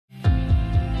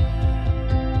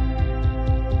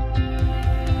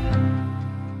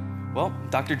Well,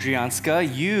 Dr.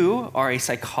 Dryjanska, you are a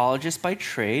psychologist by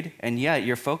trade, and yet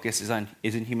your focus is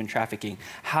in human trafficking.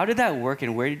 How did that work,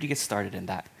 and where did you get started in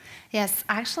that? Yes,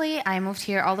 actually, I moved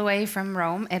here all the way from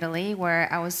Rome, Italy,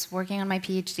 where I was working on my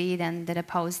PhD, then did a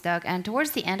postdoc. And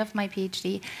towards the end of my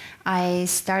PhD, I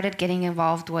started getting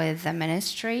involved with the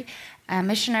ministry. A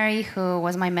missionary who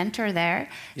was my mentor there,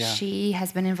 she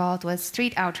has been involved with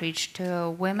street outreach to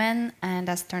women, and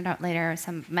as turned out later,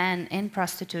 some men in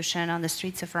prostitution on the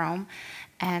streets of Rome.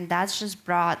 And that's just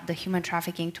brought the human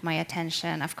trafficking to my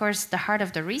attention. Of course, the heart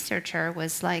of the researcher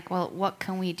was like, well, what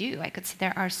can we do? I could see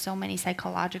there are so many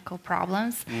psychological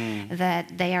problems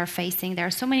that they are facing. There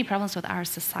are so many problems with our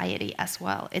society as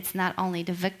well. It's not only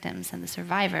the victims and the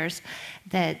survivors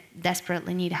that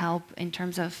desperately need help in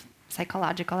terms of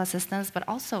psychological assistance, but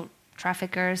also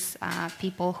traffickers,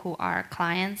 people who are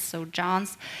clients, so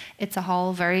Johns. It's a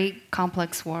whole very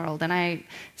complex world. And I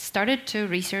started to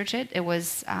research it. It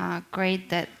was great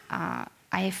that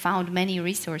I found many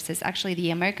resources. Actually,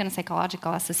 the American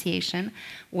Psychological Association,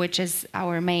 which is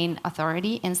our main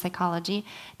authority in psychology,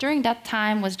 during that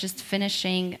time was just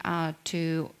finishing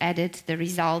to edit the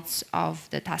results of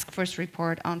the task force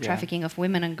report on trafficking of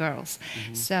women and girls.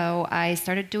 So I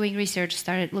started doing research,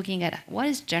 started looking at what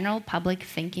is general public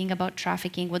thinking about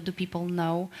trafficking, what do people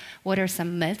know, what are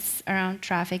some myths around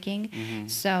trafficking.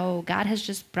 So God has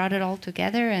just brought it all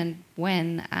together, and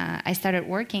when I started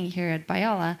working here at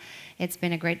Biola, it's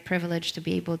been a great privilege to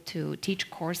be able to teach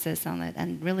courses on it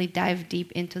and really dive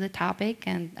deep into the topic.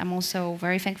 And I'm also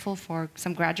very thankful for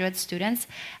some graduate students,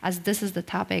 as this is the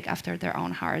topic after their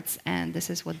own hearts, and this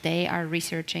is what they are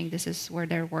researching. This is where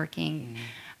they're working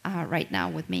right now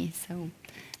with me. So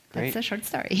that's a short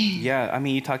story. Yeah, I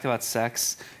mean, you talked about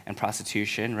sex and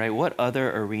prostitution, right? What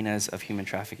other arenas of human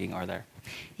trafficking are there?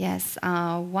 Yes,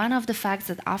 one of the facts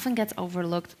that often gets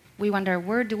overlooked, we wonder,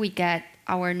 where do we get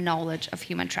our knowledge of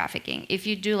human trafficking? If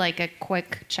you do like a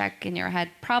quick check in your head,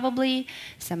 probably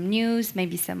some news,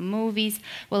 maybe some movies.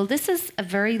 Well, this is a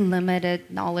very limited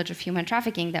knowledge of human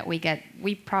trafficking that we get.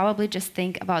 We probably just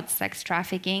think about sex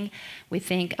trafficking. We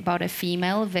think about a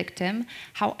female victim.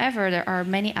 However, there are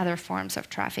many other forms of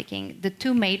trafficking. The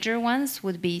two major ones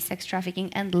would be sex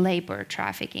trafficking and labor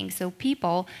trafficking. So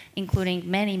people, including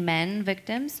many men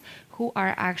victims, who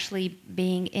are actually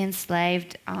being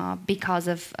enslaved because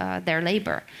of their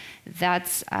labor.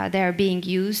 They're being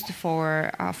used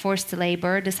for forced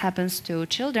labor. This happens to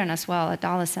children as well,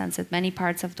 adolescents in many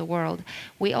parts of the world.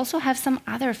 We also have some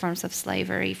other forms of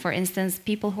slavery. For instance,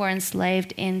 people who are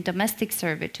enslaved in domestic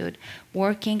servitude,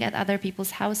 working at other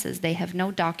people's houses. They have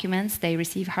no documents. They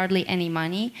receive hardly any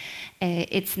money.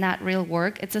 It's not real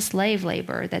work. It's a slave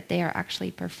labor that they are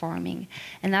actually performing.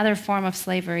 Another form of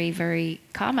slavery, very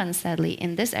common, sadly,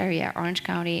 in this area, Orange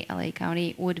County, LA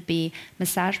County, would be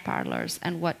massage parlors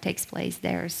and what takes place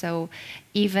there. So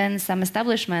even some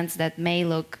establishments that may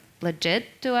look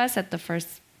legit to us at the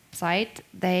first sight,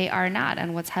 they are not.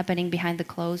 And what's happening behind the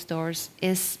closed doors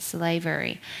is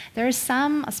slavery. There are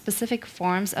some specific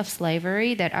forms of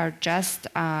slavery that are just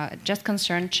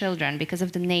concern children because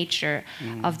of the nature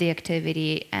of the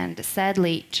activity. And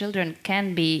sadly, children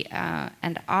can be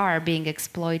and are being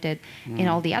exploited in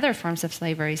all the other forms of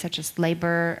slavery, such as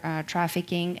labor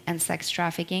trafficking and sex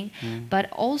trafficking. But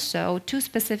also, two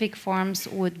specific forms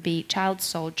would be child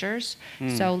soldiers,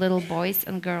 so little boys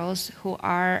and girls who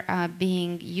are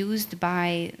being used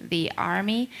by the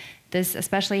army. This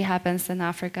especially happens in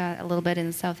Africa, a little bit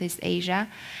in Southeast Asia,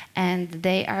 and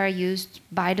they are used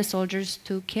by the soldiers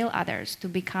to kill others, to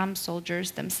become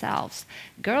soldiers themselves.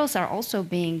 Girls are also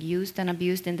being used and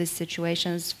abused in these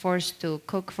situations, forced to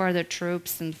cook for the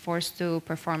troops and forced to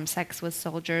perform sex with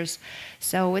soldiers.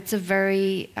 So it's a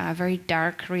very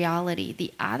dark reality.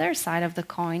 The other side of the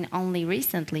coin, only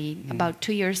recently, about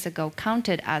 2 years ago,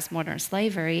 counted as modern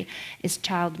slavery, is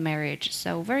child marriage.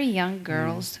 So very young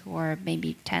girls who are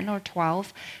maybe 10 or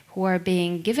 12, who are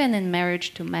being given in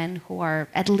marriage to men who are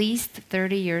at least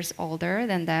 30 years older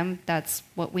than them. That's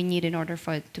what we need in order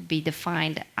for it to be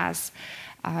defined as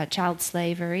child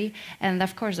slavery. And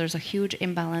of course, there's a huge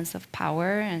imbalance of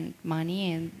power and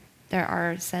money, and there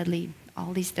are sadly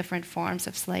all these different forms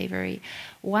of slavery.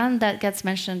 One that gets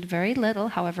mentioned very little,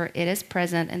 however, it is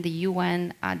present in the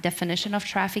UN definition of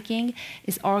trafficking,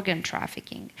 is organ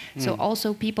trafficking. So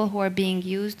also people who are being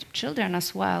used, children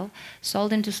as well,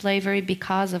 sold into slavery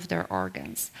because of their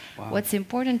organs. What's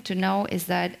important to know is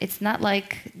that it's not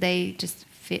like they just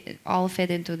all fit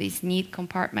into these neat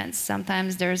compartments.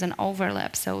 Sometimes there's an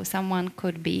overlap, so someone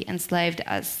could be enslaved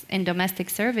as in domestic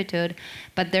servitude,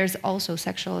 but there's also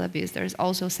sexual abuse, there's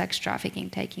also sex trafficking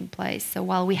taking place. So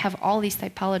while we have all these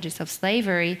typologies of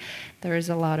slavery, there is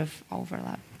a lot of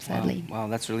overlap, sadly. Wow,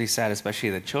 that's really sad, especially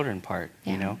the children part,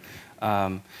 Yeah. you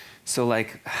know? So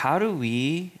like, how do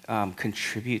we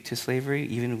contribute to slavery,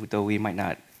 even though we might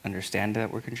not understand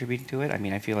that we're contributing to it? I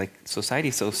mean, I feel like society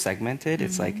is so segmented.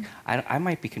 It's like, I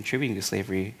might be contributing to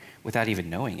slavery without even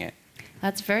knowing it.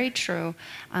 That's very true.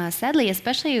 Sadly,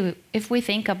 especially if we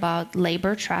think about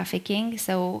labor trafficking.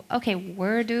 So, okay,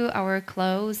 where do our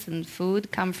clothes and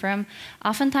food come from?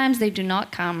 Oftentimes, they do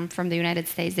not come from the United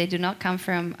States. They do not come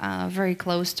from very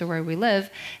close to where we live.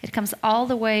 It comes all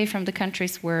the way from the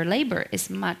countries where labor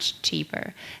is much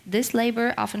cheaper. This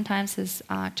labor oftentimes is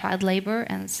child labor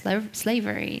and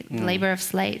slavery, the labor of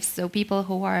slaves. So people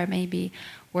who are maybe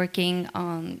working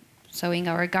on sewing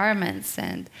our garments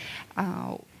and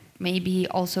maybe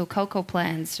also cocoa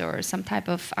plants or some type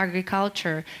of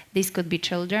agriculture. These could be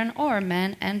children or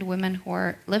men and women who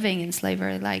are living in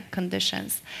slavery-like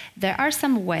conditions. There are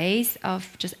some ways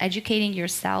of just educating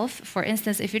yourself. For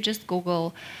instance, if you just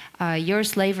Google your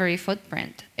slavery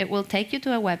footprint, it will take you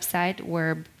to a website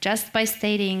where just by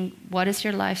stating what is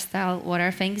your lifestyle, what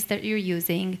are things that you're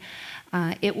using,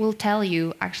 it will tell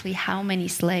you actually how many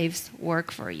slaves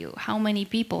work for you, how many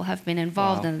people have been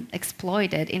involved and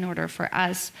exploited in order for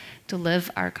us to live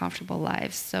our comfortable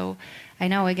lives. So I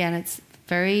know, again, it's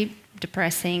very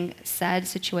depressing, sad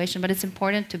situation, but it's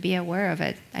important to be aware of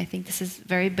it. I think this is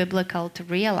very biblical to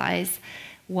realize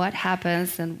what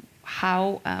happens and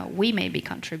how we may be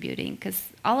contributing, because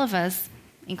all of us,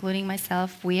 including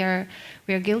myself, we are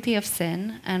guilty of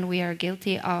sin, and we are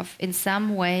guilty of, in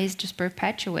some ways, just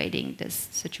perpetuating this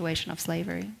situation of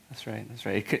slavery. That's right, that's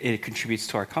right. It contributes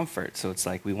to our comfort, so it's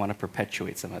like we want to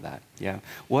perpetuate some of that, yeah.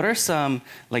 What are some,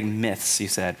 like, myths, you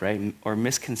said, right, or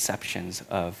misconceptions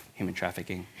of human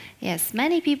trafficking? Yes,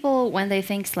 many people, when they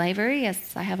think slavery, as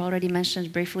I have already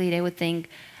mentioned briefly, they would think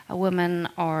a woman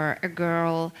or a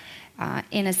girl,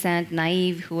 innocent,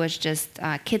 naive, who was just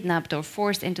kidnapped or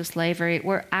forced into slavery,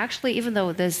 where actually, even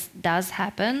though this does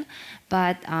happen,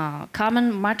 but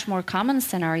much more common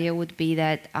scenario would be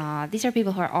that these are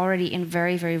people who are already in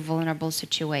very, very vulnerable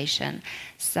situation.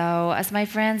 So, as my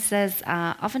friend says,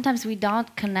 oftentimes we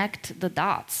don't connect the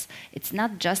dots. It's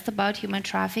not just about human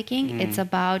trafficking, it's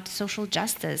about social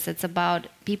justice. It's about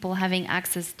people having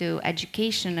access to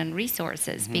education and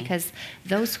resources, because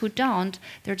those who don't,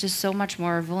 they're just so much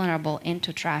more vulnerable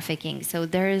into trafficking. So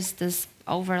there is this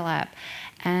overlap.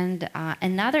 And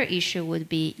another issue would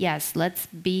be, yes, let's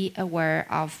be aware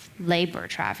of labor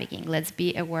trafficking. Let's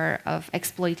be aware of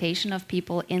exploitation of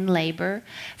people in labor.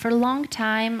 For a long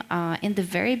time, in the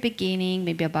very beginning,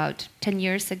 maybe about 10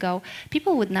 years ago,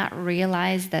 people would not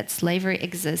realize that slavery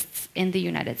exists in the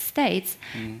United States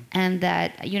and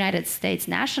that United States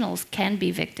nationals can be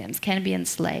victims, can be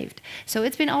enslaved. So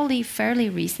it's been only fairly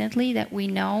recently that we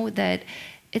know that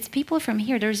it's people from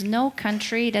here. There's no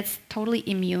country that's totally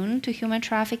immune to human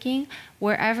trafficking.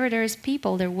 Wherever there's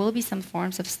people, there will be some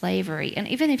forms of slavery. And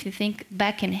even if you think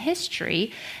back in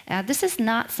history, this is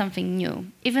not something new.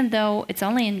 Even though it's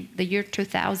only in the year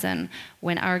 2000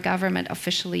 when our government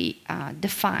officially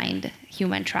defined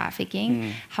human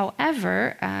trafficking.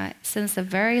 However, since a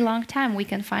very long time, we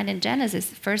can find in Genesis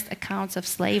first accounts of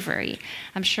slavery.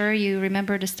 I'm sure you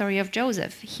remember the story of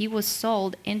Joseph. He was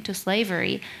sold into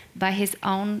slavery by his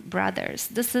own brothers.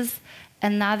 This is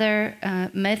another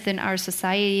myth in our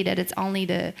society, that it's only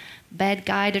the bad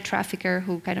guy, the trafficker,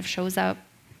 who kind of shows up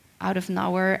out of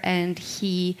nowhere and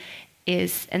he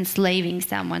is enslaving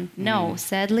someone. No,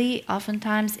 sadly,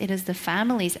 oftentimes it is the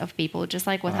families of people, just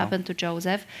like what happened to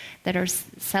Joseph, that are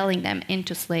selling them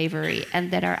into slavery and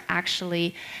that are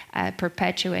actually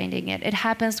perpetuating it. It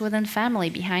happens within family,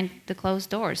 behind the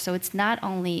closed doors. So it's not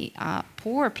only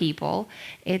poor people,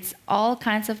 it's all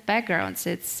kinds of backgrounds.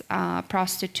 It's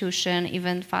prostitution,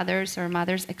 even fathers or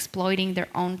mothers exploiting their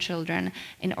own children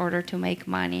in order to make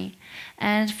money.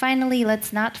 And finally,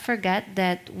 let's not forget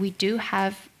that we do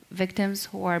have victims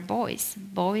who are boys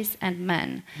and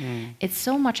men. It's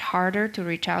so much harder to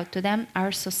reach out to them.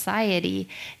 Our society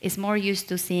is more used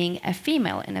to seeing a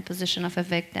female in a position of a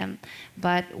victim,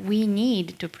 but we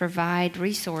need to provide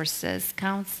resources,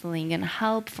 counseling, and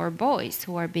help for boys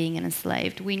who are being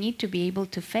enslaved. We need to be able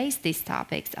to face these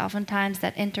topics. Oftentimes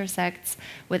that intersects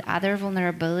with other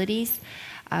vulnerabilities.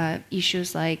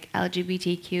 Issues like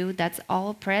LGBTQ, that's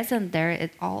all present there,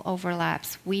 it all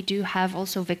overlaps. We do have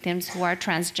also victims who are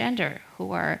transgender,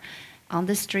 who are on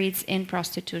the streets, in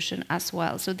prostitution as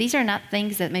well. So these are not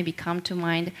things that maybe come to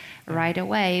mind right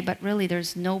away, but really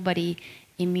there's nobody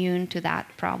immune to that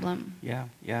problem. Yeah,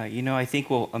 yeah. You know, I think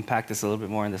we'll unpack this a little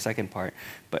bit more in the second part.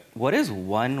 But what is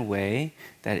one way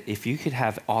that if you could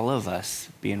have all of us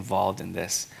be involved in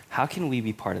this, how can we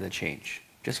be part of the change?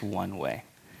 Just one way.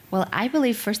 Well, I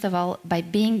believe, first of all, by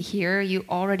being here, you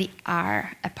already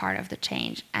are a part of the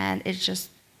change. And it just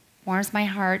warms my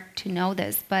heart to know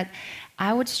this. But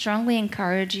I would strongly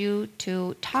encourage you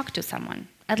to talk to someone,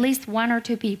 at least one or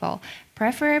two people.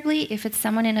 Preferably if it's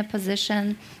someone in a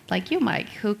position like you, Mike,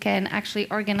 who can actually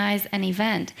organize an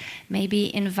event,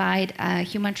 maybe invite a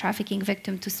human trafficking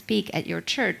victim to speak at your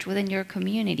church, within your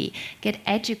community, get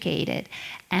educated.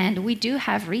 And we do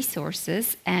have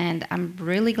resources, and I'm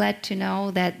really glad to know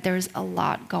that there's a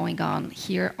lot going on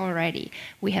here already.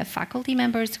 We have faculty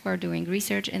members who are doing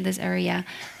research in this area.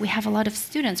 We have a lot of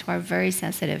students who are very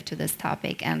sensitive to this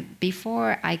topic. And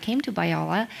before I came to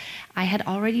Biola, I had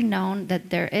already known that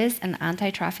there is an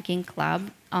anti-trafficking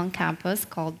club on campus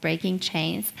called Breaking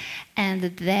Chains, and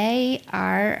they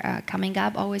are coming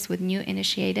up always with new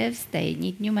initiatives. They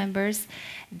need new members.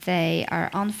 They are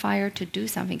on fire to do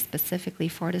something specifically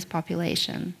for this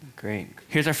population. Great.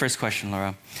 Here's our first question,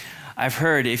 Laura. I've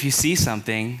heard if you see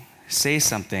something, say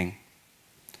something.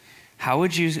 How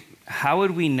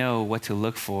would we know what to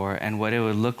look for and what it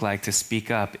would look like to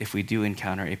speak up if we do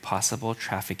encounter a possible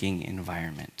trafficking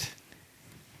environment?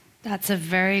 That's a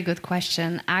very good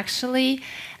question. Actually,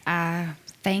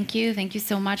 thank you. Thank you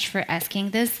so much for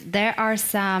asking this. There are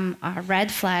some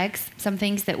red flags, some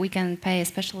things that we can pay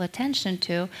special attention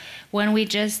to when we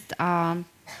just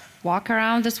walk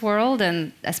around this world,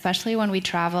 and especially when we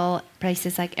travel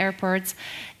places like airports.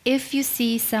 If you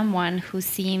see someone who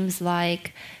seems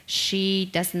like she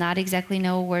does not exactly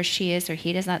know where she is, or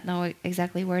he does not know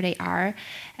exactly where they are,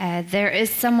 there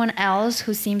is someone else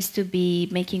who seems to be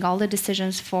making all the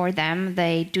decisions for them.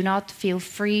 They do not feel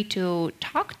free to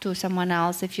talk to someone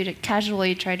else. If you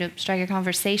casually try to strike a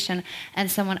conversation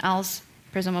and someone else,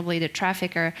 presumably the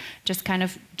trafficker, just kind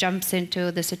of jumps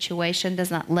into the situation, does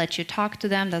not let you talk to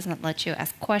them, does not let you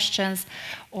ask questions,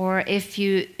 or if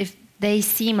they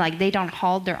seem like they don't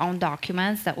hold their own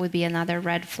documents, that would be another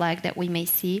red flag that we may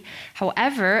see.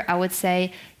 However, I would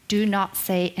say do not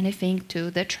say anything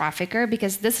to the trafficker,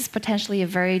 because this is potentially a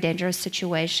very dangerous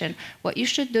situation. What you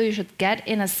should do, you should get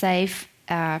in a safe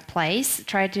place,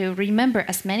 try to remember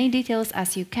as many details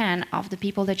as you can of the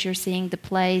people that you're seeing, the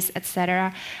place,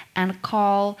 etc., and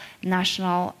call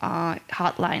national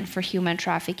hotline for human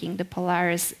trafficking, the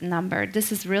Polaris number.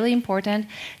 This is really important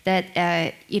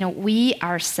that we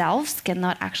ourselves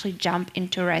cannot actually jump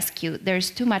into rescue.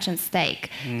 There's too much at stake.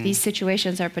 These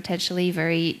situations are potentially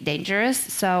very dangerous,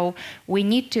 so we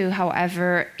need to,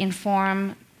 however,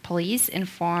 inform police,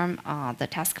 inform the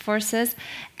task forces,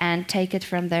 and take it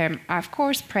from there. Of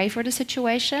course, pray for the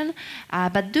situation,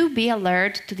 but do be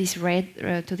alert to these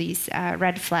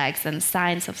red flags and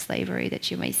signs of slavery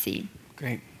that you may see.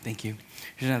 Great, thank you.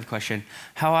 Here's another question.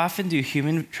 How often do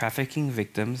human trafficking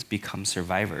victims become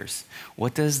survivors?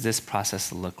 What does this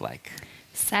process look like?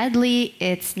 Sadly,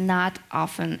 it's not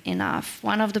often enough.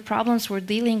 One of the problems we're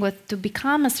dealing with to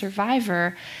become a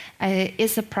survivor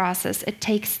is a process. It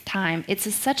takes time.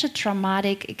 It's such a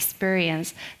traumatic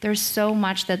experience. There's so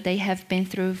much that they have been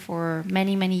through for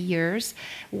many, many years.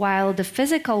 While the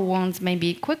physical wounds may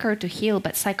be quicker to heal,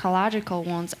 but psychological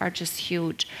wounds are just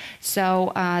huge.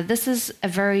 So this is a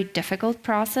very difficult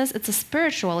process. It's a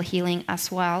spiritual healing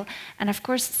as well. And of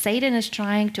course, Satan is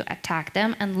trying to attack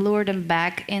them and lure them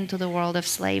back into the world of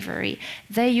slavery.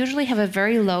 They usually have a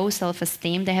very low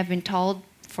self-esteem. They have been told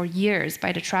for years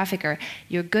by the trafficker,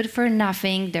 you're good for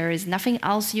nothing, there is nothing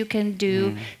else you can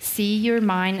do, see your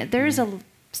mind. There is a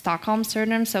Stockholm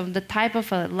syndrome, so the type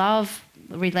of a love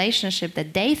relationship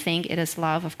that they think it is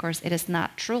love, of course it is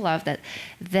not true love, that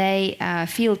they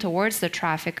feel towards the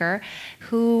trafficker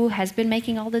who has been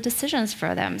making all the decisions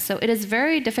for them. So it is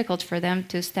very difficult for them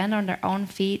to stand on their own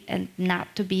feet and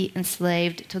not to be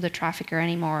enslaved to the trafficker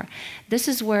anymore. This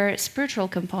is where spiritual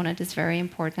component is very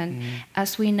important.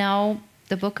 As we know,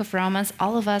 the book of Romans,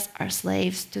 all of us are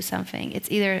slaves to something. It's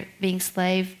either being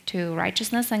slave to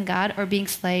righteousness and God or being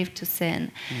slave to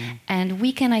sin. And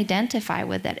we can identify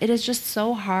with that. It is just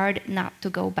so hard not to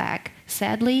go back.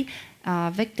 Sadly,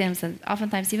 victims and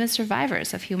oftentimes even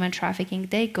survivors of human trafficking,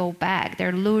 they go back.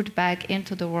 They're lured back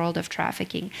into the world of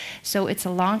trafficking. So it's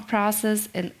a long process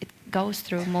and it goes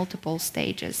through multiple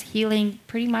stages. Healing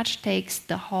pretty much takes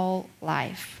the whole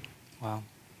life. Wow.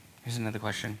 Here's another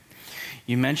question.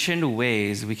 You mentioned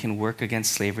ways we can work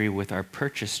against slavery with our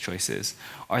purchase choices.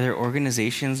 Are there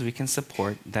organizations we can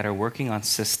support that are working on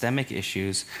systemic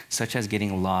issues, such as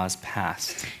getting laws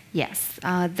passed? Yes,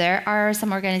 there are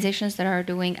some organizations that are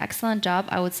doing excellent job.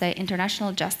 I would say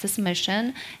International Justice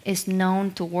Mission is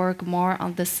known to work more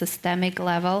on the systemic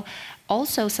level.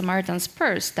 Also, Samaritan's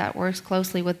Purse that works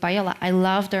closely with Biola. I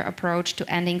love their approach to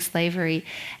ending slavery.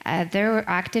 They're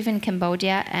active in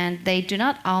Cambodia, and they do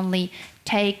not only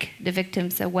take the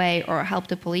victims away or help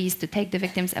the police to take the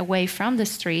victims away from the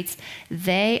streets,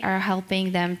 they are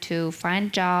helping them to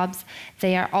find jobs.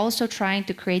 They are also trying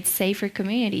to create safer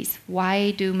communities.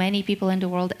 Why do many people in the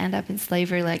world end up in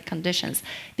slavery-like conditions?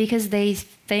 Because they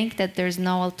think that there's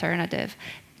no alternative.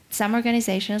 Some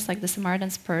organizations like the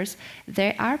Samaritan's Purse,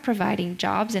 they are providing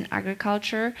jobs in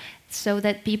agriculture so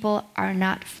that people are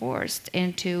not forced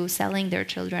into selling their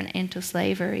children into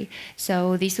slavery.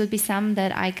 So these would be some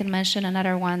that I can mention.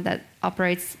 Another one that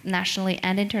operates nationally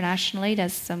and internationally,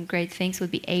 does some great things, would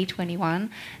be A21.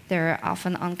 They're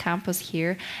often on campus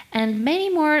here. And many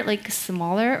more like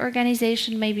smaller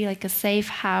organizations, maybe like a Safe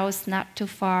House not too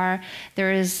far.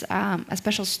 There is a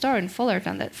special store in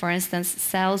Fullerton that, for instance,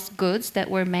 sells goods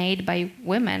that were made by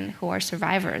women who are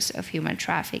survivors of human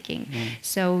trafficking.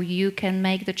 So you can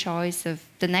make the choice of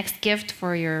the next gift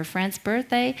for your friend's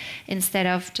birthday. Instead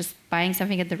of just buying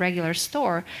something at the regular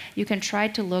store, you can try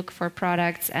to look for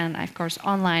products, and of course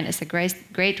online is a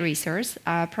great resource,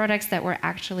 products that were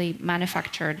actually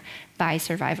manufactured by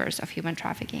survivors of human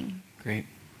trafficking. Great,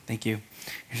 thank you.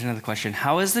 Here's another question.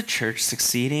 How is the church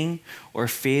succeeding or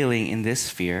failing in this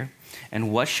sphere?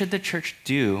 And what should the church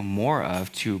do more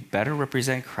of to better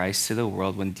represent Christ to the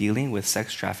world when dealing with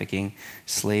sex trafficking,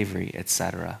 slavery,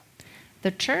 etc.? The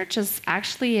church is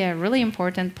actually a really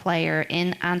important player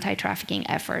in anti-trafficking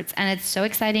efforts. And it's so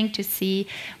exciting to see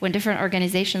when different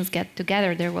organizations get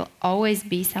together, there will always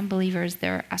be some believers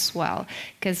there as well,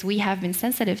 because we have been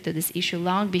sensitive to this issue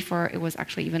long before it was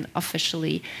actually even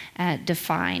officially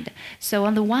defined. So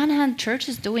on the one hand, church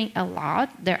is doing a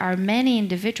lot. There are many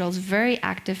individuals, very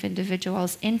active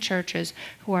individuals in churches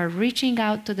who are reaching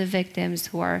out to the victims,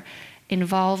 who are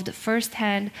involved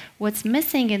firsthand. What's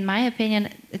missing, in my opinion,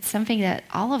 it's something that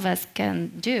all of us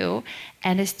can do,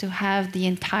 and is to have the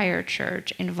entire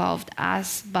church involved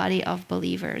as body of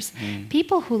believers.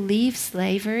 People who leave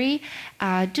slavery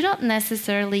do not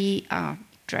necessarily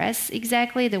dress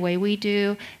exactly the way we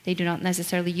do. They do not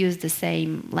necessarily use the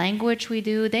same language we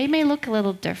do. They may look a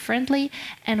little differently,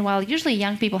 and while usually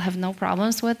young people have no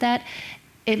problems with that,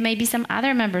 it may be some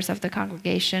other members of the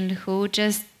congregation who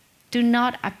just do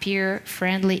not appear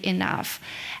friendly enough.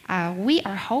 We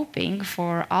are hoping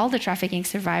for all the trafficking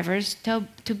survivors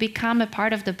to become a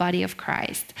part of the body of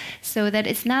Christ, so that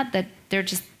it's not that they're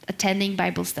just attending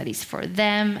Bible studies for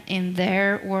them in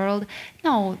their world.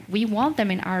 No, we want them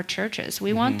in our churches.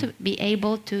 We want to be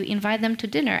able to invite them to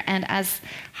dinner. And as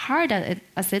hard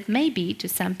as it may be to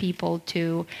some people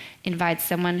to invite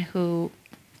someone who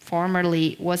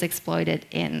formerly was exploited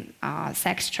in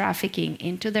sex trafficking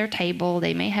into their table.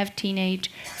 They may have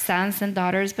teenage sons and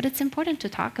daughters, but it's important to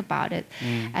talk about it.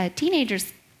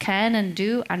 Teenagers can and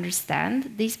do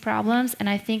understand these problems, and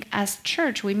I think as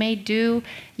church we may do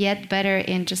yet better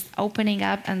in just opening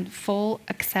up and full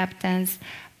acceptance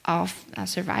of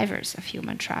survivors of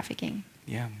human trafficking.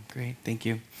 Yeah, great, thank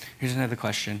you. Here's another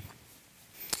question.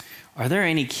 Are there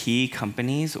any key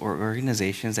companies or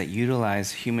organizations that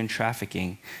utilize human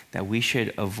trafficking that we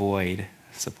should avoid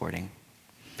supporting?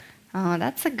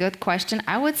 That's a good question.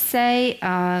 I would say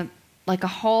like a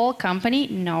whole company,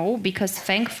 no, because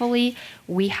thankfully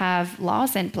we have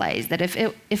laws in place that if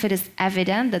it is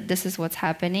evident that this is what's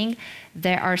happening,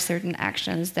 there are certain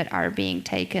actions that are being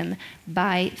taken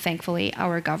by, thankfully,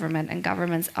 our government and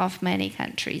governments of many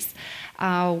countries.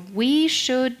 We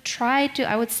should try to,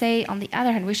 I would say, on the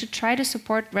other hand, we should try to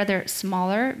support rather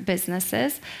smaller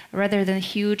businesses rather than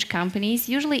huge companies.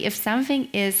 Usually if something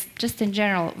is just in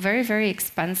general very, very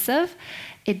expensive,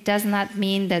 it does not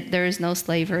mean that there is no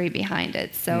slavery behind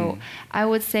it. So I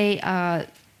would say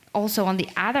also on the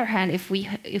other hand, if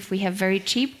we have very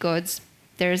cheap goods,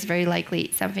 there's very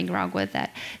likely something wrong with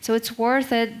that. So it's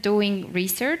worth it doing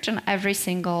research on every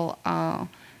single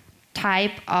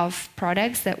type of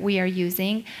products that we are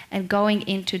using and going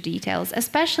into details,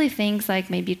 especially things like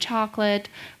maybe chocolate.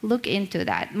 Look into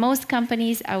that. Most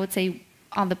companies, I would say,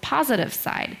 on the positive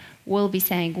side, will be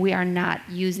saying we are not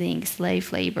using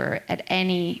slave labor at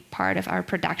any part of our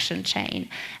production chain.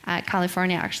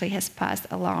 California actually has passed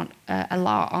a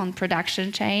law on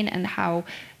production chain and how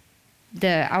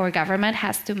our government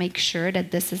has to make sure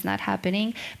that this is not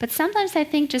happening. But sometimes I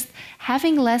think just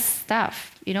having less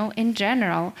stuff, in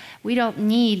general, we don't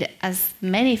need as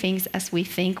many things as we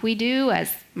think we do,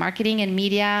 as marketing and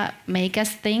media make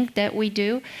us think that we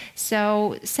do.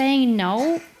 So saying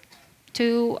no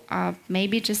to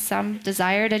maybe just some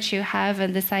desire that you have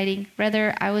and deciding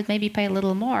rather I would maybe pay a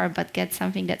little more but get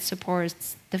something that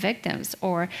supports the victims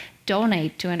or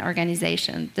donate to an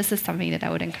organization. This is something that I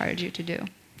would encourage you to do.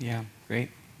 Yeah, great.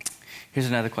 Here's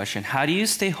another question. How do you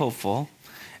stay hopeful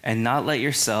and not let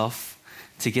yourself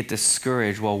to get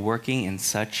discouraged while working in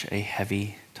such a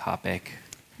heavy topic?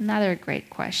 Another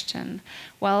great question.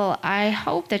 Well, I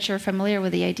hope that you're familiar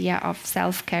with the idea of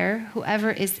self-care. Whoever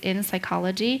is in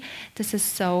psychology, this is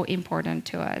so important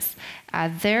to us.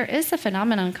 There is a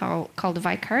phenomenon called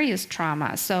vicarious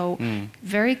trauma. So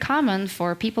very common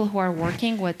for people who are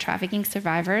working with trafficking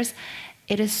survivors.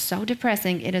 It is so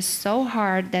depressing, it is so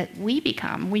hard that we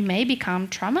may become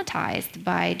traumatized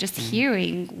by just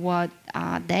hearing what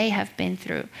they have been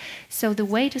through. So the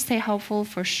way to stay hopeful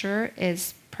for sure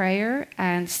is prayer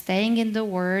and staying in the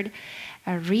Word,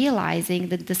 realizing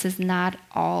that this is not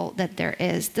all that there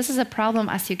is. This is a problem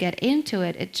as you get into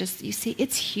it. You see,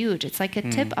 it's huge. It's like a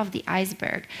tip of the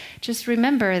iceberg. Just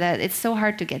remember that it's so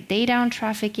hard to get data on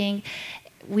trafficking.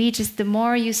 The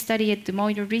more you study it, the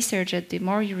more you research it, the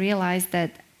more you realize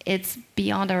that it's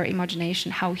beyond our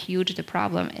imagination how huge the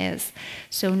problem is.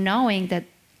 So knowing that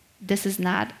this is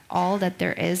not all that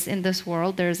there is in this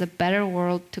world, there's a better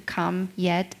world to come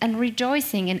yet, and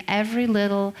rejoicing in every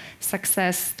little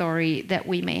success story that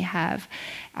we may have.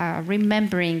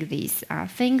 Remembering these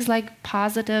things like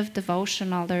positive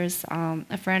devotional. There's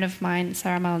a friend of mine,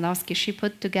 Sarah Malinowski, she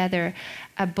put together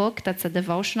a book that's a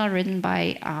devotional written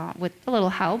by, with a little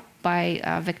help, by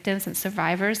victims and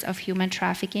survivors of human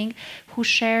trafficking who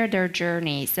share their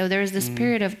journey. So there's this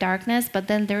period of darkness, but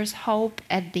then there's hope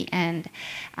at the end.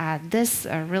 This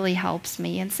really helps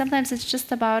me. And sometimes it's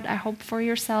just about hope for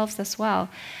yourselves as well.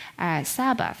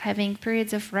 Sabbath, having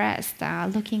periods of rest,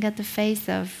 looking at the face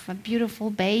of a beautiful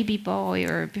baby boy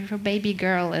or a beautiful baby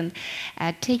girl, and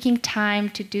taking time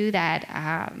to do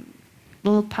that.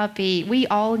 Little puppy, we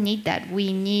all need that.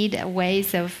 We need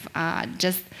ways of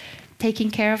just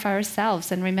taking care of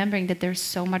ourselves and remembering that there's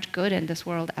so much good in this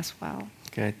world as well.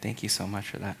 Good. Thank you so much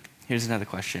for that. Here's another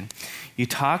question. You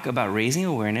talk about raising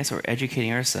awareness or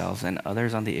educating ourselves and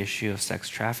others on the issue of sex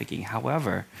trafficking.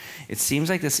 However, it seems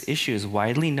like this issue is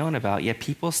widely known about, yet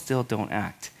people still don't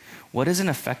act. What is an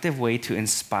effective way to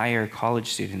inspire college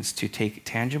students to take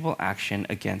tangible action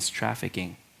against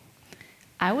trafficking?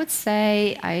 I would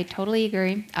say, I totally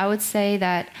agree. I would say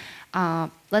that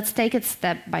let's take it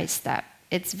step by step.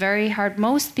 It's very hard.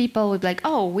 Most people would be like,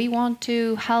 oh, we want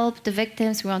to help the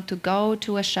victims. We want to go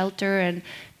to a shelter and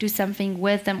do something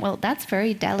with them. Well, that's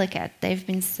very delicate. They've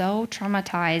been so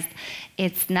traumatized.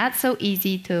 It's not so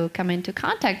easy to come into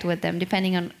contact with them,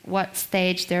 depending on what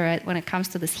stage they're at when it comes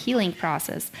to this healing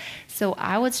process. So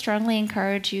I would strongly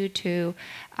encourage you to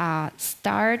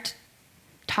start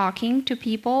talking to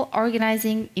people,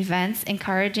 organizing events,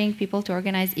 encouraging people to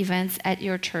organize events at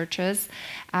your churches.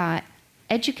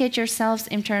 Educate yourselves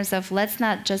in terms of let's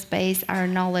not just base our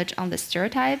knowledge on the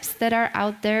stereotypes that are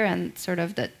out there and sort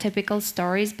of the typical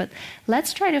stories, but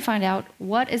let's try to find out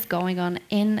what is going on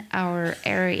in our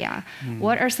area.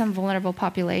 What are some vulnerable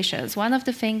populations? One of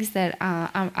the things that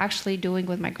I'm actually doing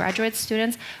with my graduate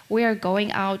students, we are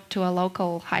going out to a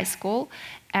local high school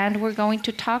and we're going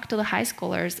to talk to the high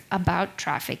schoolers about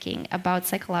trafficking, about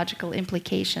psychological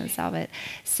implications of it.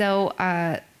 So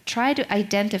try to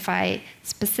identify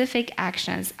specific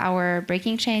actions. Our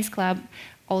Breaking Chains Club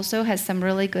also has some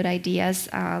really good ideas.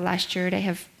 Last year they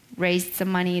have raised some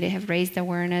money, they have raised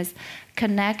awareness.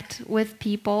 Connect with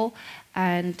people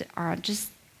and just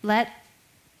let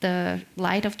the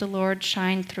light of the Lord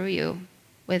shine through you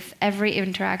with every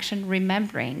interaction,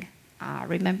 remembering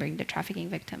the trafficking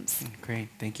victims. Great,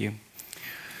 thank you.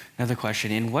 Another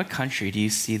question, in what country do you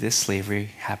see this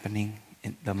slavery happening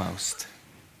the most?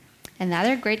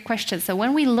 Another great question. So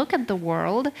when we look at the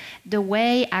world, the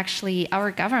way actually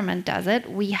our government does it,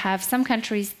 we have some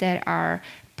countries that are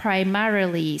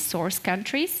primarily source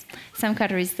countries, some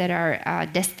countries that are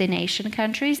destination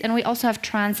countries, and we also have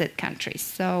transit countries.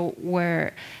 So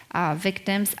where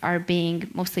victims are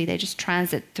mostly they just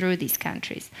transit through these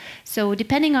countries. So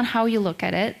depending on how you look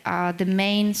at it, the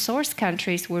main source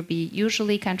countries will be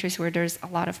usually countries where there's a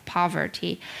lot of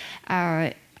poverty.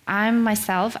 I'm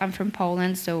from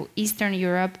Poland, so Eastern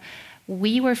Europe,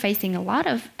 we were facing a lot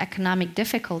of economic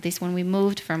difficulties when we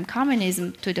moved from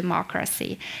communism to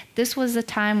democracy. This was a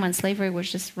time when slavery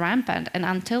was just rampant, and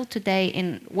until today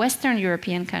in Western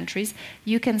European countries,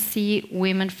 you can see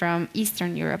women from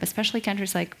Eastern Europe, especially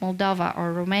countries like Moldova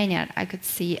or Romania. I could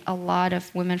see a lot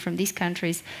of women from these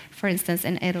countries, for instance,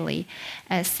 in Italy.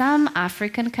 Some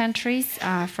African countries,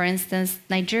 for instance,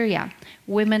 Nigeria,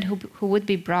 women who would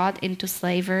be brought into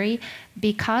slavery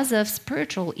because of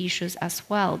spiritual issues as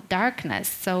well, darkness.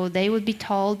 So they would be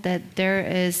told that there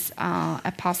is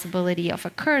a possibility of a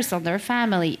curse on their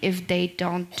family if they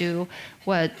don't do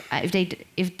what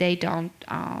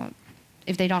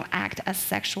if they don't act as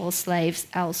sexual slaves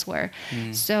elsewhere.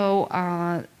 So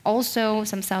also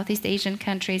some Southeast Asian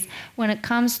countries, when it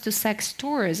comes to sex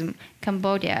tourism,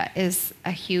 Cambodia is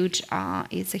a huge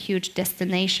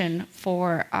destination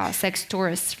for sex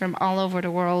tourists from all over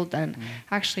the world, and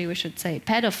actually we should say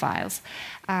pedophiles.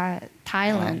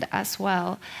 Thailand as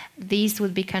well. These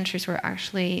would be countries where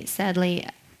actually, sadly,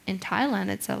 in Thailand,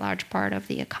 it's a large part of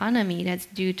the economy that's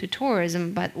due to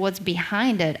tourism, but what's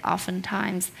behind it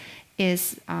oftentimes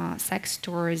is sex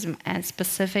tourism, and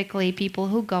specifically people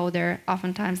who go there,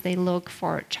 oftentimes they look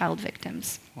for child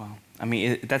victims. Wow. I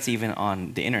mean, that's even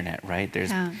on the internet, right?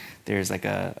 There's like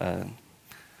a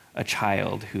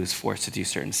child who's forced to do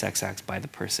certain sex acts by the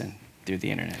person through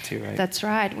the internet too, right? That's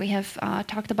right. We have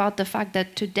talked about the fact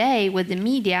that today with the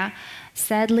media,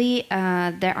 sadly,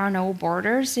 there are no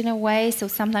borders in a way. So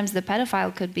sometimes the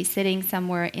pedophile could be sitting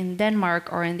somewhere in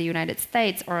Denmark or in the United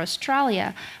States or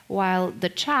Australia, while the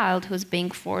child who's being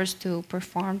forced to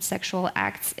perform sexual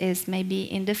acts is maybe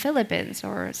in the Philippines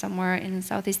or somewhere in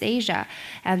Southeast Asia.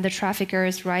 And the trafficker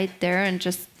is right there and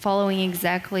just following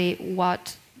exactly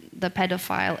what the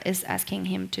pedophile is asking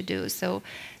him to do. So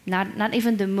not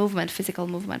even the physical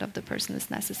movement of the person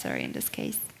is necessary in this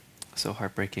case. So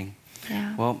heartbreaking.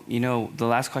 Yeah. Well, the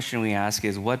last question we ask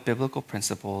is, what biblical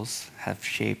principles have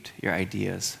shaped your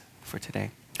ideas for today?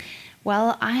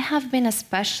 Well, I have been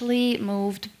especially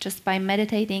moved just by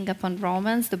meditating upon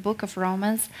Romans, the book of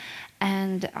Romans,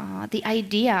 and the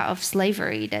idea of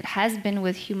slavery that has been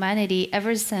with humanity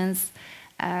ever since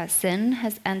sin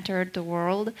has entered the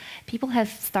world. People have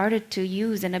started to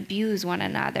use and abuse one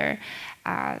another.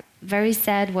 Very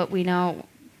sad what we know,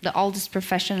 the oldest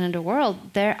profession in the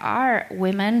world. There are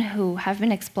women who have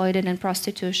been exploited in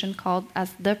prostitution called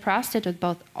as the prostitute,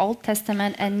 both Old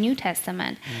Testament and New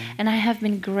Testament. And I have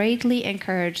been greatly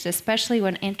encouraged, especially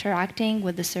when interacting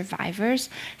with the survivors,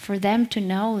 for them to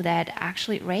know that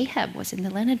actually Rahab was in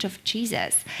the lineage of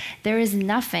Jesus. There is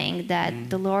nothing that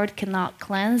the Lord cannot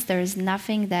cleanse. There is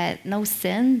nothing no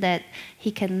sin that he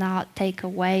cannot take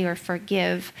away or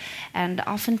forgive. And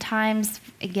oftentimes,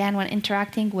 again, when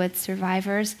interacting with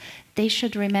survivors, they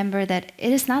should remember that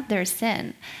it is not their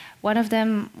sin. One of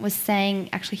them was saying,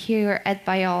 actually here at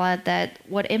Biola, that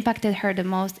what impacted her the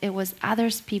most, it was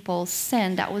others people's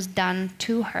sin that was done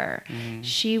to her.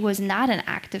 She was not an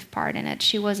active part in it.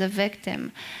 She was a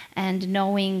victim. And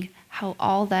knowing how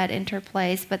all that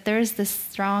interplays, but there is this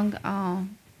strong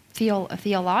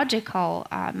theological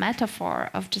metaphor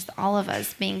of just all of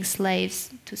us being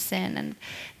slaves to sin, and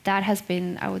that has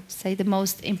been, I would say, the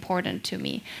most important to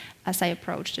me as I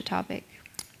approach the topic.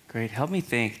 Great. Help me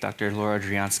thank Dr. Laura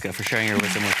Dryjanska for sharing your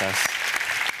wisdom with us.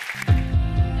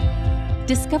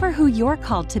 Discover who you're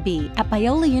called to be at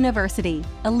Biola University,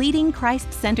 a leading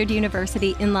Christ-centered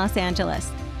university in Los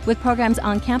Angeles, with programs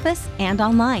on campus and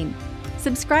online.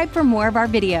 Subscribe for more of our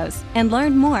videos and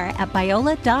learn more at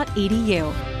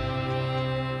biola.edu.